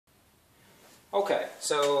Okay,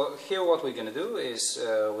 so here what we're gonna do is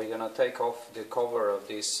we're gonna take off the cover of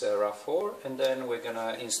this RAV4, and then we're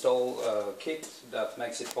gonna install a kit that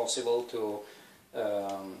makes it possible to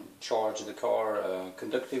charge the car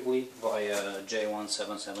conductively via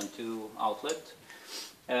J1772 outlet.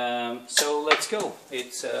 So let's go.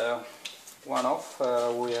 It's one off.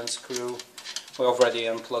 We unscrew. We already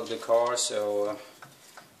unplugged the car, so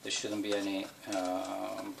there shouldn't be any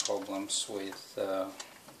problems with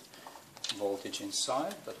voltage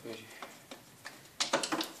inside, but we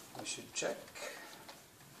should check.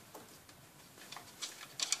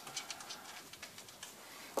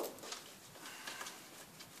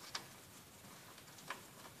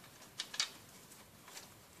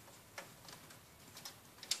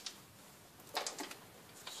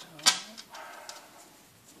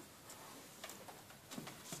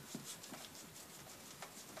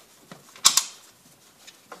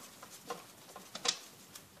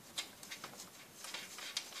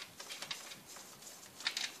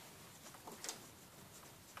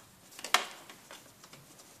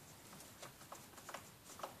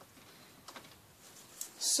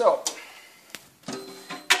 So, we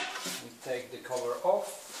take the cover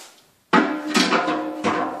off.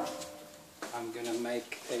 I'm gonna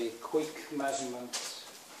make a quick measurement,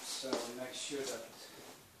 so make sure that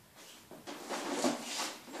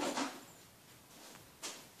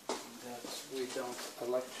we don't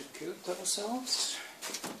electrocute ourselves.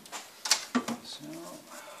 So,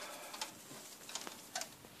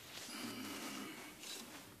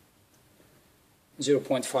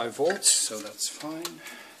 0.5 volts, so that's fine.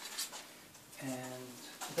 And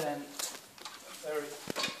then very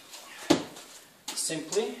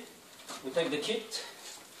simply we take the kit.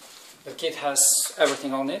 The kit has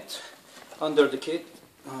everything on it. Under the kit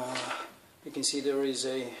you can see there is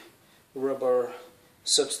a rubber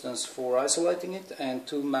substance for isolating it and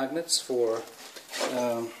two magnets for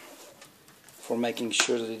making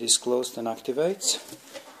sure that it is closed and activates.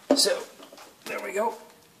 So there we go.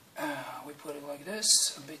 We put it like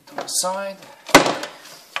this, a bit on the side,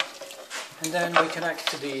 and then we connect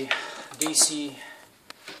to the DC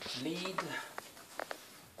lead.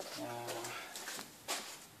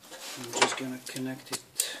 I'm just gonna connect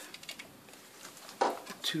it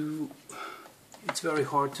to, it's very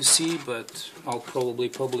hard to see, but I'll probably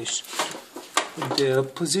publish the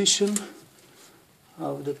position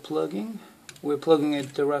of the plugging. We're plugging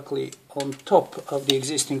it directly on top of the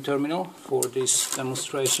existing terminal for this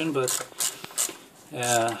demonstration, but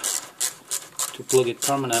to plug it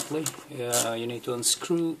permanently you need to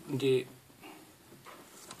unscrew the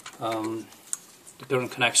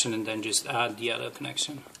current connection and then just add the other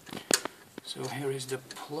connection. So here is the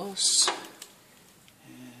plus,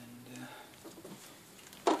 and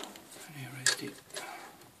here is the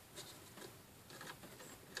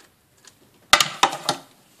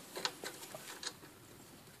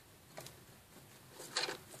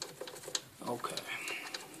okay.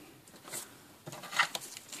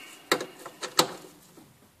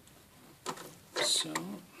 So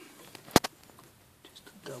just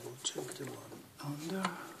to double check the one under.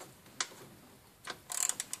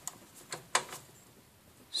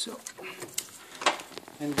 So,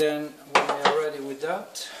 and then when we are ready with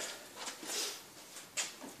that,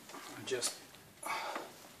 just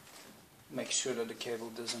make sure that the cable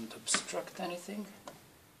doesn't obstruct anything,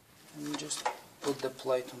 and just put the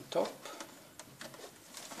plate on top.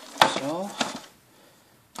 So,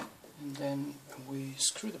 and then we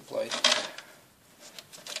screw the plate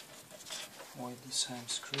with the same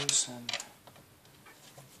screws, and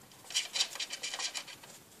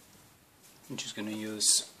I'm just going to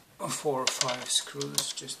use 4 or 5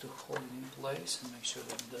 screws just to hold it in place and make sure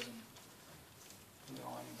that it doesn't go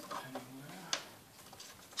anywhere.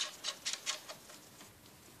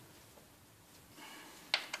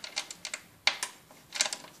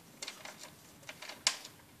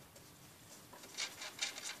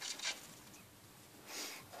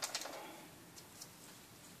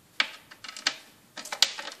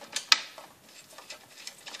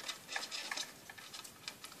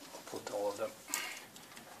 Put all of them.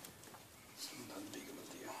 It's not that big of a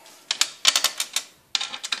deal.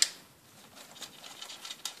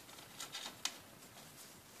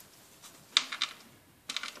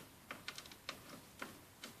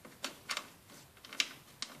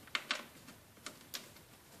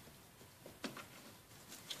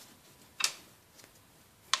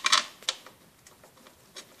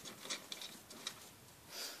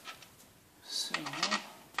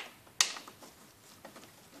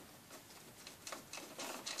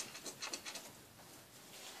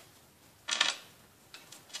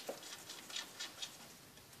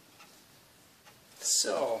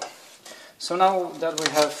 So now that we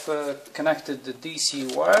have connected the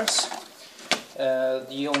DC wires,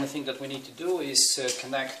 the only thing that we need to do is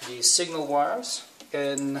connect the signal wires,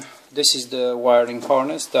 and this is the wiring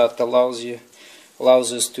harness that allows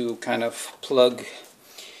us to kind of plug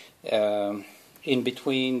in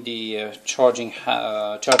between the charging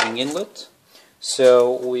inlet.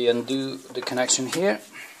 So we undo the connection here,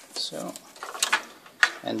 so,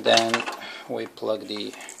 and then we plug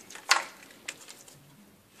the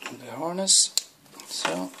harness,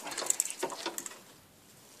 so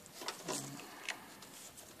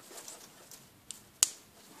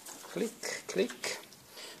click, click.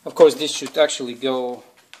 Of course this should actually go.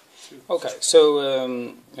 Okay,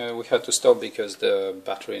 so we had to stop because the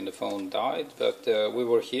battery in the phone died, but we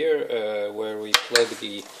were here where we plug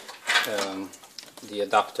the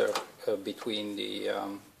adapter between the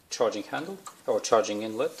charging handle or charging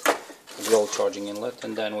inlet, the old charging inlet,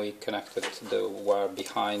 and then we connected the wire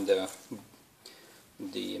behind the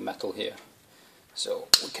metal here. So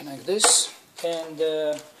we connect this, and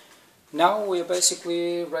now we are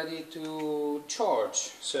basically ready to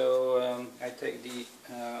charge. So I take the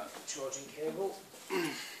charging cable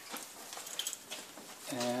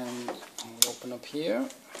and I'll open up here,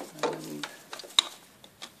 and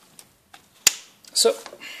so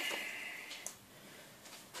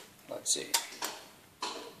let's see.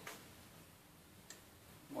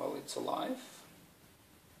 Well, it's alive,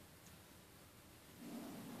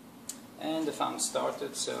 and the fan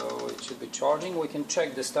started, so it should be charging. We can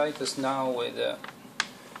check the status now with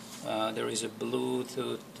there is a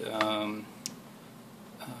Bluetooth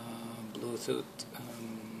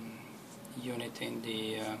unit in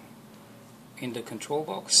the control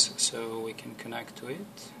box, so we can connect to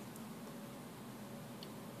it.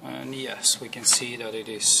 And yes, we can see that it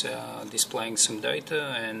is displaying some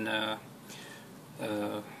data, and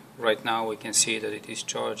right now we can see that it is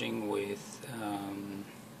charging with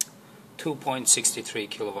 2.63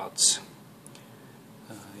 kilowatts.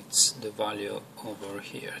 It's the value over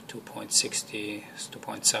here,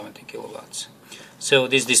 2.70 kilowatts. So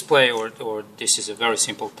this display, or this is a very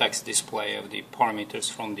simple text display of the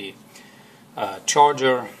parameters from the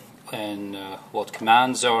charger, and what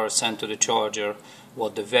commands are sent to the charger,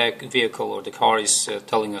 what the vehicle or the car is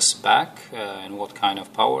telling us back, and what kind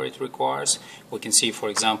of power it requires. We can see, for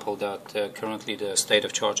example, that currently the state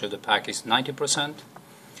of charge of the pack is 90%,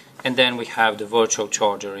 and then we have the virtual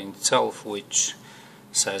charger in itself, which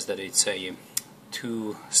says that it's the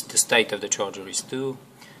state of the charger is 2,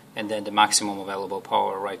 and then the maximum available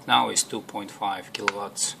power right now is 2.5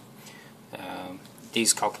 kilowatts.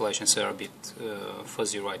 These calculations are a bit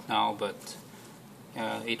fuzzy right now, but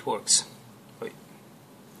it works. Wait.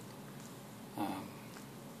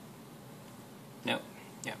 No,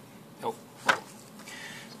 yeah, oh, well,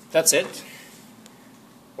 that's it.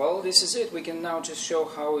 Well, this is it. We can now just show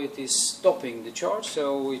how it is stopping the charge.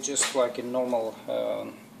 So we just, like in normal,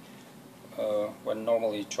 when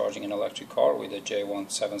normally charging an electric car with a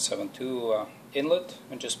J1772 inlet,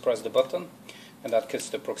 and just press the button, and that cuts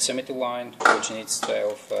the proximity line, which in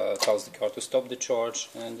itself tells the car to stop the charge,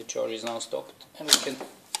 and the charge is now stopped, and we can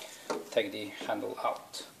take the handle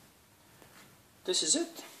out. This is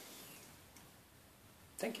it.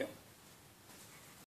 Thank you.